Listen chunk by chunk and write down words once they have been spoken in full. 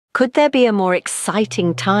Could there be a more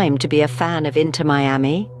exciting time to be a fan of Inter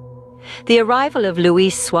Miami? The arrival of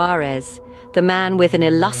Luis Suárez, the man with an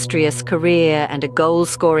illustrious career and a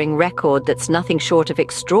goal-scoring record that's nothing short of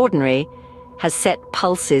extraordinary, has set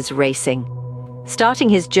pulses racing. Starting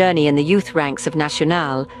his journey in the youth ranks of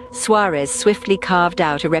Nacional, Suárez swiftly carved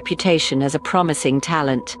out a reputation as a promising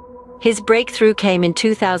talent. His breakthrough came in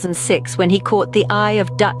 2006 when he caught the eye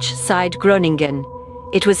of Dutch side Groningen.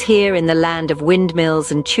 It was here in the land of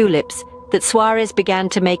windmills and tulips that Suárez began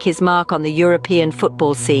to make his mark on the European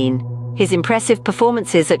football scene. His impressive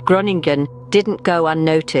performances at Groningen didn't go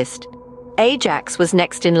unnoticed. Ajax was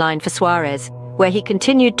next in line for Suárez, where he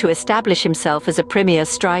continued to establish himself as a premier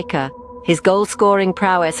striker. His goal-scoring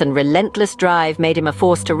prowess and relentless drive made him a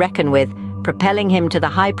force to reckon with, propelling him to the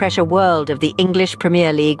high-pressure world of the English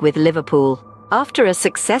Premier League with Liverpool. After a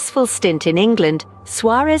successful stint in England,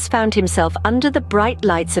 Suárez found himself under the bright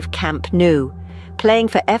lights of Camp Nou, playing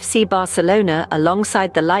for FC Barcelona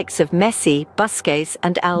alongside the likes of Messi, Busquets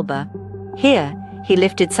and Alba. Here, he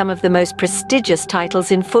lifted some of the most prestigious titles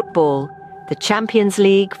in football: the Champions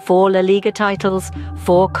League, 4 La Liga titles,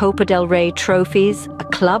 4 Copa del Rey trophies, a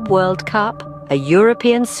Club World Cup, a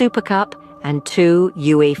European Super Cup, and 2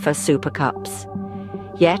 UEFA Super Cups.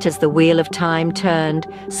 Yet as the wheel of time turned,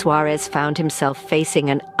 Suárez found himself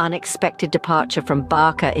facing an unexpected departure from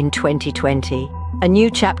Barca in 2020. A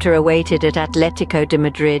new chapter awaited at Atletico de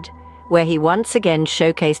Madrid, where he once again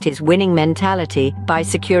showcased his winning mentality by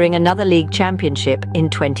securing another league championship in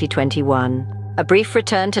 2021. A brief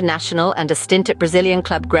return to Nacional and a stint at Brazilian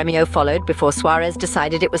club Grêmio followed before Suárez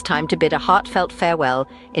decided it was time to bid a heartfelt farewell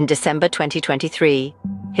in December 2023.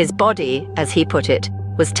 His body, as he put it,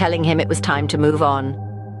 was telling him it was time to move on.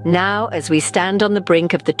 Now, as we stand on the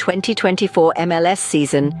brink of the 2024 MLS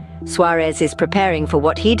season, Suárez is preparing for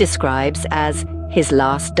what he describes as his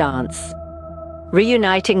last dance.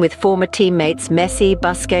 Reuniting with former teammates Messi,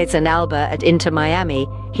 Busquets and Alba at Inter Miami,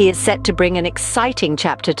 he is set to bring an exciting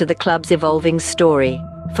chapter to the club's evolving story.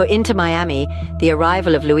 For Inter Miami, the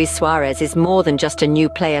arrival of Luis Suárez is more than just a new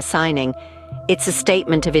player signing. It's a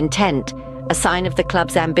statement of intent, a sign of the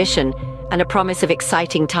club's ambition, and a promise of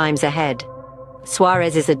exciting times ahead.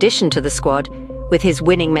 Suárez's addition to the squad, with his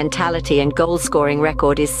winning mentality and goal-scoring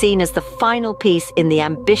record, is seen as the final piece in the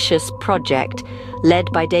ambitious project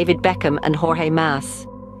led by David Beckham and Jorge Mas.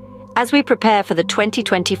 As we prepare for the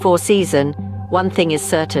 2024 season, one thing is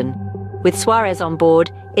certain. With Suárez on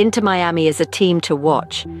board, Inter Miami is a team to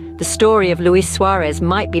watch. The story of Luis Suárez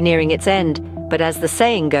might be nearing its end, but as the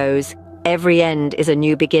saying goes, every end is a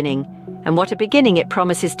new beginning. And what a beginning it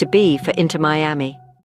promises to be for Inter Miami.